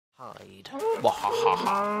died.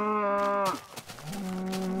 Wahaha.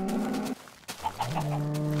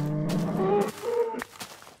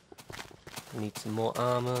 Need some more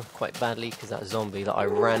armor quite badly because that zombie that I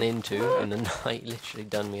ran into in the night literally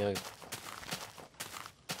done me over.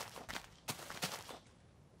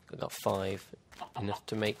 I got 5. Enough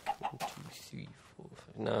to make 1, 2, 3, 4,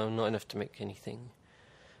 5. No, not enough to make anything.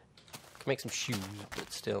 Can make some shoes,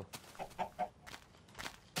 but still.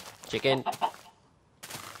 Chicken.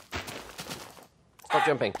 Stop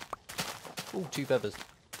jumping. Ooh, 2 feathers.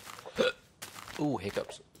 Ooh,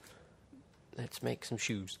 hiccups. Let's make some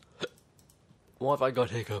shoes. Why have I got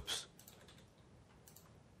hiccups?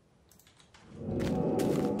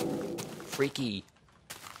 Freaky.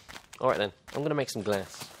 Alright then, I'm going to make some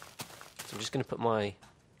glass. So I'm just going to put my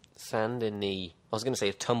sand in the... I was going to say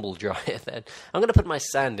a tumble dryer then. I'm going to put my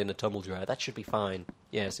sand in a tumble dryer. That should be fine.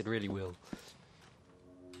 Yes, it really will.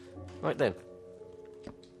 Right then.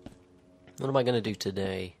 What am I going to do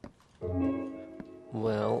today?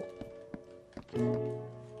 Well...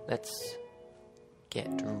 Let's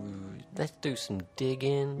do some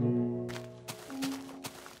digging.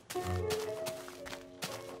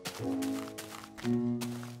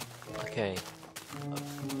 Okay.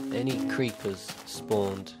 Any creepers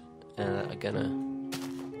spawned are gonna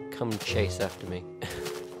come chase after me.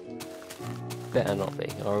 Better not be,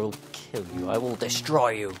 or I will kill you. I will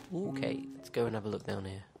destroy you. Okay, let's go and have a look down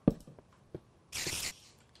here.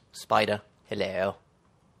 Spider, hello.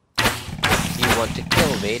 You want to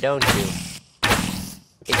kill me, don't you?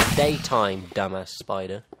 It's daytime, dumbass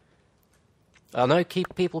spider. I know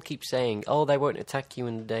people keep saying, oh, they won't attack you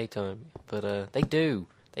in the daytime, but they do.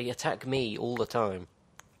 They attack me all the time.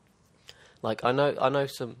 Like I know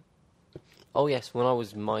some. Oh yes, when I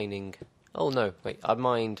was mining. Oh no, wait, I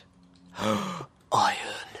mined iron.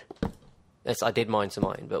 Yes, I did mine some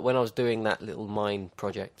iron, but when I was doing that little mine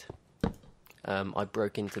project, I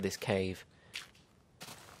broke into this cave.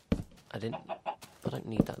 I don't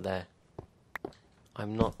need that there.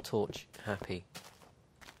 I'm not torch happy.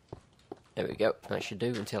 There we go. That should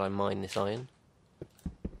do until I mine this iron.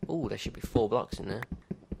 Oh, there should be 4 blocks in there.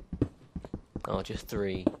 Oh, just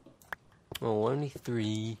 3. Oh, only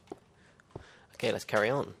 3. Okay, let's carry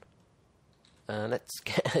on. Let's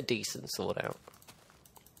get a decent sword out.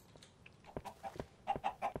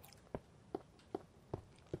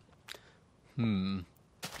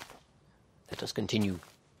 Let us continue.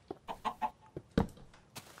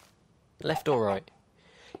 Left or right?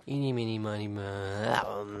 Eeny, meeny, miny, that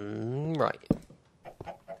one. Right.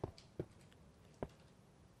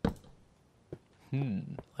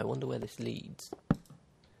 I wonder where this leads.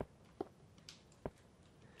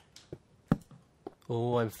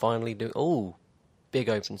 Oh, I'm finally doing... Oh, big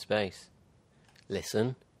open space.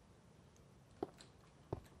 Listen.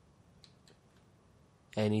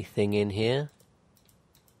 Anything in here?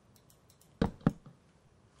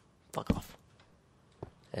 Fuck off.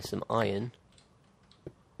 There's some iron.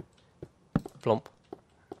 Plomp.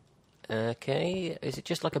 Okay, is it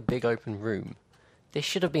just like a big open room? This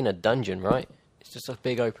should have been a dungeon, right? It's just a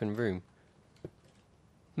big open room.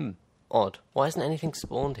 Odd. Why isn't anything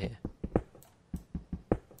spawned here?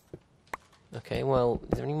 Okay, well,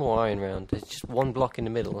 is there any more iron around? There's just 1 block in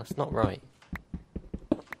the middle. That's not right.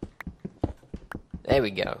 There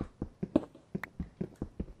we go.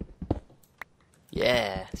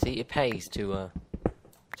 Yeah, see, it pays to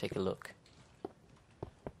take a look.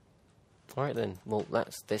 Alright then, well,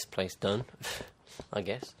 that's this place done, I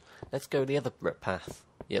guess. Let's go the other path.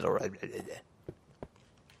 Yeah, alright.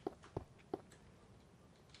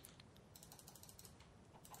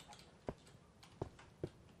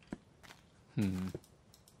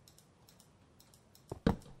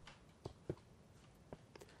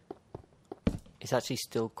 It's actually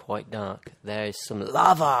still quite dark. There's some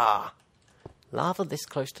lava! Lava this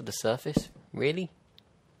close to the surface? Really?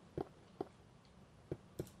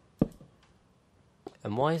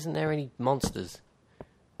 And why isn't there any monsters?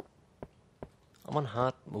 I'm on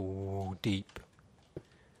hard... Ooh, deep.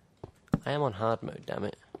 I am on hard mode, damn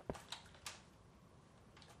it.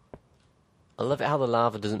 I love it how the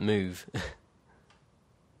lava doesn't move.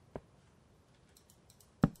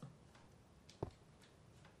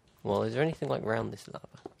 Well, is there anything like round this lava?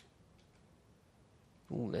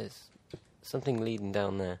 Ooh, there's something leading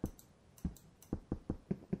down there.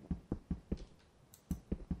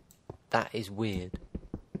 That is weird.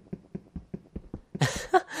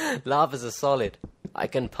 Lava's a solid. I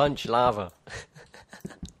can punch lava.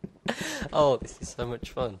 Oh, this is so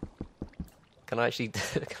much fun. Can I actually...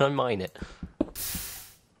 can I mine it?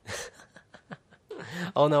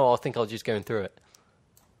 Oh no, I think I was just going through it.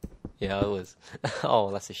 Yeah, I was.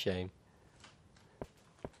 Oh, that's a shame.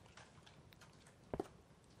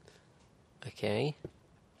 Okay.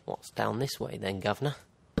 What's down this way then, governor?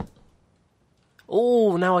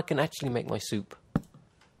 Oh, now I can actually make my soup.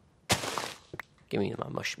 Give me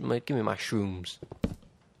my shrooms.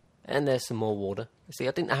 And there's some more water. See,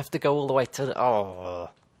 I didn't have to go all the way to the...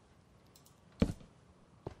 Oh.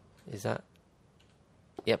 Is that...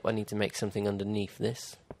 Yep, I need to make something underneath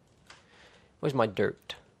this. Where's my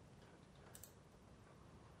dirt?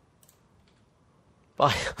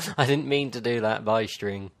 Bye. I didn't mean to do that. Bye,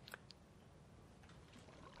 string.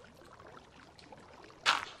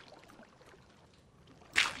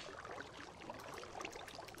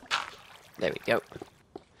 There we go.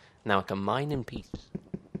 Now I can mine in peace.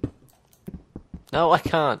 No, I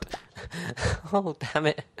can't. Oh, damn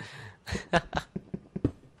it.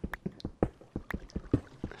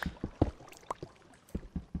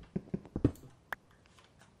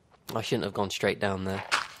 I shouldn't have gone straight down there.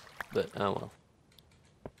 But, oh well.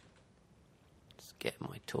 Let's get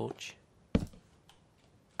my torch.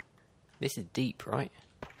 This is deep, right?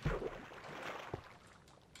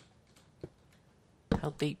 How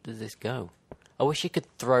deep does this go? I wish you could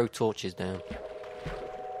throw torches down.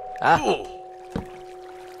 Ah!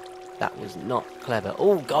 That was not clever.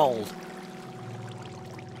 Oh, gold!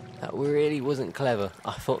 That really wasn't clever.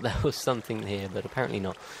 I thought there was something here, but apparently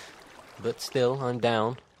not. But still, I'm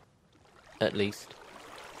down. At least.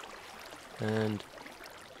 And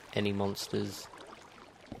any monsters.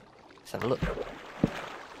 Let's have a look.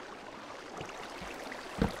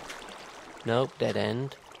 Nope, dead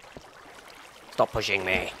end. Stop pushing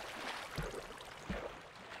me.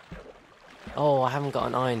 Oh, I haven't got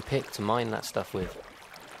an iron pick to mine that stuff with.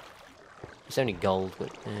 It's only gold,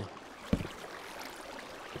 but yeah.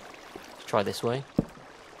 Let's try this way.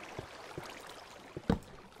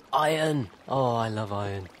 Iron! Oh, I love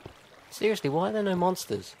iron. Seriously, why are there no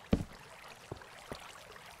monsters?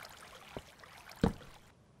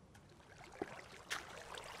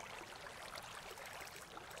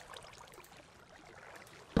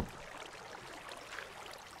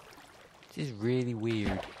 This is really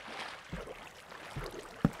weird.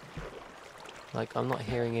 Like, I'm not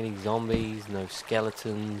hearing any zombies, no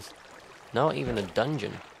skeletons, not even a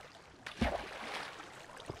dungeon.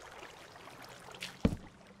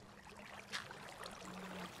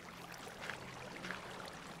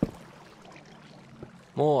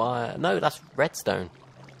 More, no, that's redstone.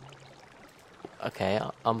 Okay,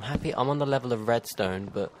 I'm happy, I'm on the level of redstone,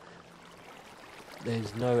 but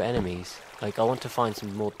there's no enemies. Like, I want to find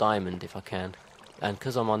some more diamond if I can. And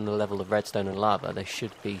because I'm on the level of redstone and lava, there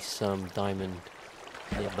should be some diamond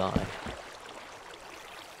nearby.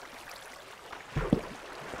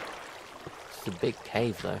 It's a big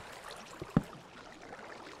cave, though.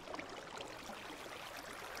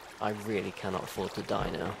 I really cannot afford to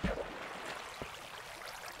die now.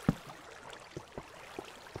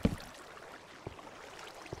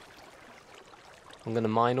 I'm going to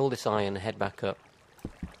mine all this iron and head back up.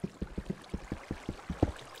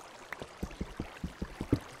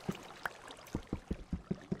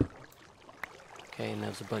 Okay, and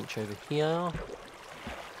there's a bunch over here.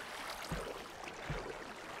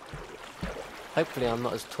 Hopefully I'm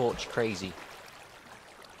not as torch crazy.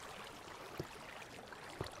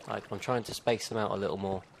 Like, I'm trying to space them out a little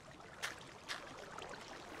more.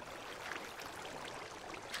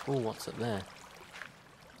 Oh, what's up there?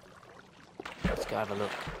 Let's go have a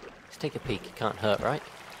look. Let's take a peek. It can't hurt, right?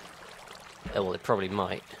 Oh, well, it probably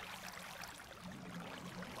might.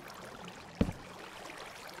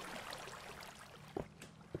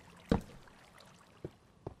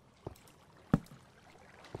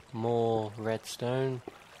 More redstone.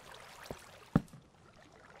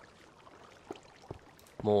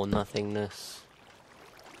 More nothingness.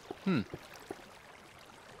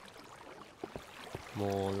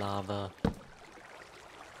 More lava.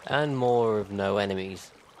 And more of no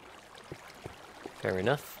enemies. Fair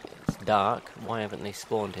enough. It's dark. Why haven't they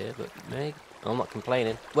spawned here? But maybe. I'm not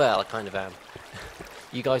complaining. Well, I kind of am.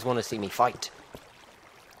 You guys want to see me fight.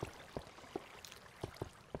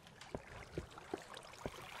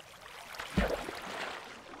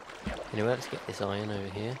 Anyway, let's get this iron over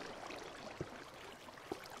here.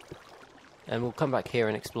 And we'll come back here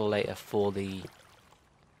and explore later for the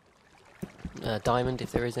diamond,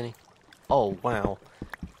 if there is any. Oh, wow.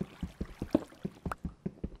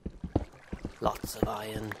 Lots of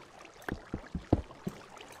iron.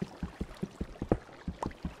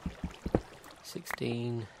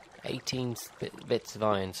 16, 18 bits of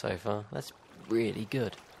iron so far. That's really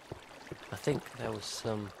good. I think there was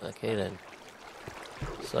some... Okay then.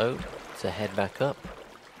 So, to head back up,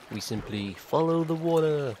 we simply follow the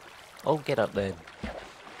water. Oh, get up then.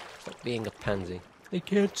 Stop being a pansy. I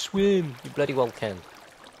can't swim. You bloody well can.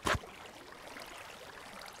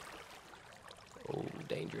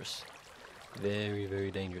 dangerous. Very,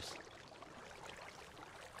 very dangerous.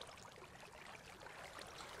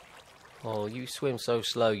 Oh, you swim so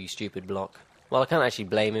slow, you stupid block. Well, I can't actually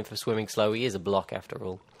blame him for swimming slow. He is a block after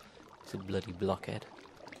all. He's a bloody blockhead.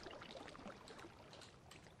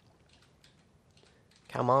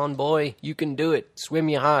 Come on, boy. You can do it. Swim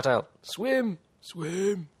your heart out. Swim!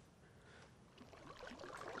 Swim!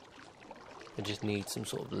 I just need some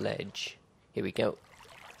sort of ledge. Here we go.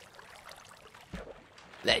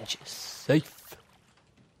 Ledge. Safe.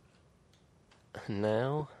 And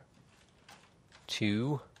now,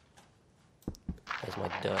 there's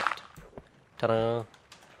my dirt. Ta-da!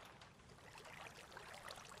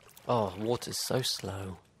 Oh, water's so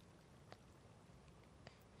slow.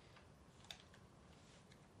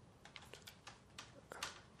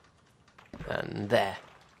 And there.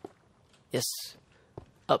 Yes.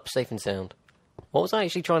 Up, safe and sound. What was I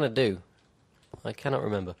actually trying to do? I cannot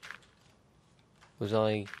remember. Was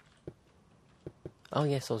I... Oh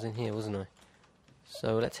yes, I was in here, wasn't I?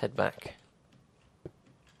 So let's head back.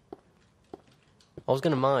 I was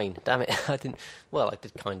going to mine. Damn it, I didn't... Well, I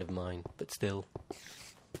did kind of mine, but still.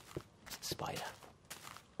 Spider.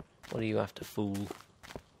 What are you after, fool?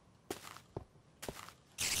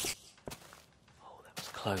 Oh, that was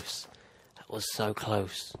close. That was so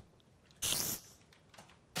close.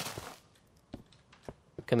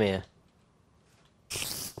 Come here.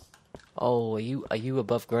 Oh, are you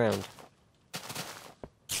above ground?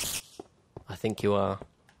 I think you are.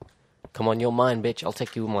 Come on, you're mine, bitch. I'll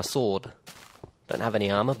take you with my sword. Don't have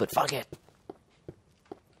any armor, but fuck it.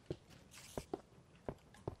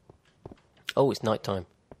 Oh, it's night time.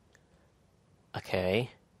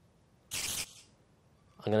 Okay.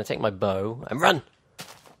 I'm gonna take my bow and run!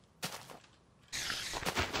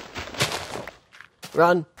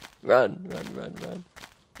 Run! Run, run, run, run.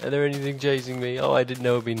 Are there anything chasing me? Oh, I didn't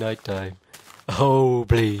know it'd be night time. Oh,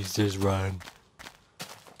 please, just run.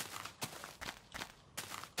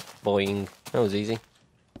 Boing. That was easy.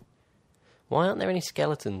 Why aren't there any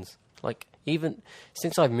skeletons? Like, even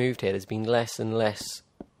since I've moved here, there's been less and less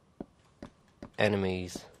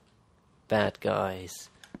enemies, bad guys,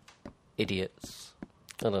 idiots.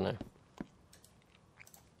 I don't know.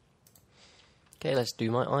 Okay, let's do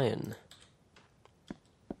my iron.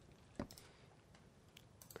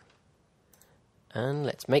 And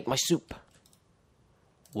let's make my soup.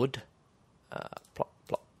 Wood. Plop,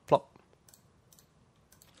 plop, plop.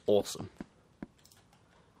 Awesome.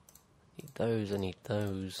 Need those, I need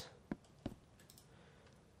those.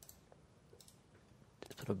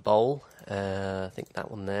 Let's put a bowl. I think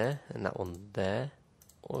that one there, and that one there.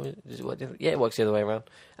 Or does it work different? Yeah, it works the other way around.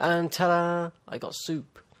 And ta-da! I got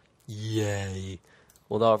soup. Yay!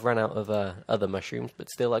 Although I've run out of other mushrooms, but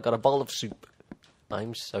still I got a bowl of soup.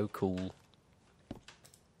 I'm so cool.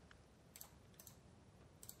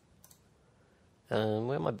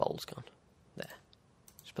 Where are my bowls gone? There.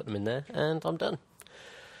 Just put them in there, and I'm done.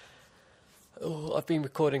 Oh, I've been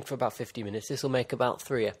recording for about 50 minutes. This will make about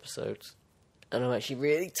 3 episodes. And I'm actually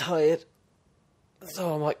really tired.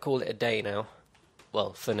 So I might call it a day now.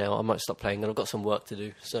 Well, for now, I might stop playing, and I've got some work to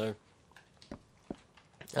do, so...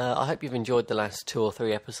 I hope you've enjoyed the last 2 or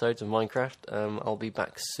 3 episodes of Minecraft. I'll be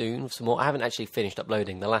back soon with some more. I haven't actually finished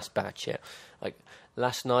uploading the last batch yet. Like,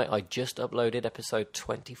 last night I just uploaded episode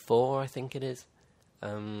 24, I think it is.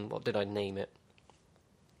 What did I name it?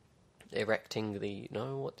 Erecting the...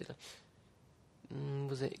 No, what did I...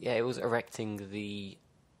 was it? Yeah, it was erecting the...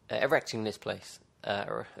 erecting this place.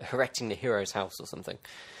 Erecting the hero's house or something.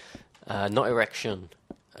 Not erection,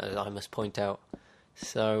 I must point out.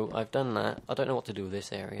 So, I've done that. I don't know what to do with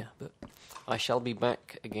this area, but I shall be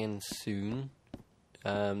back again soon.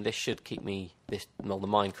 This should keep me, the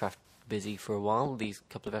Minecraft, busy for a while, these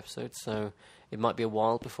couple of episodes, so it might be a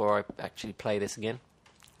while before I actually play this again.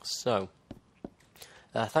 So,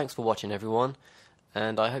 thanks for watching, everyone,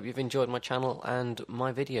 and I hope you've enjoyed my channel and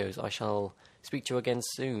my videos. I shall speak to you again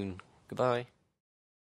soon. Goodbye.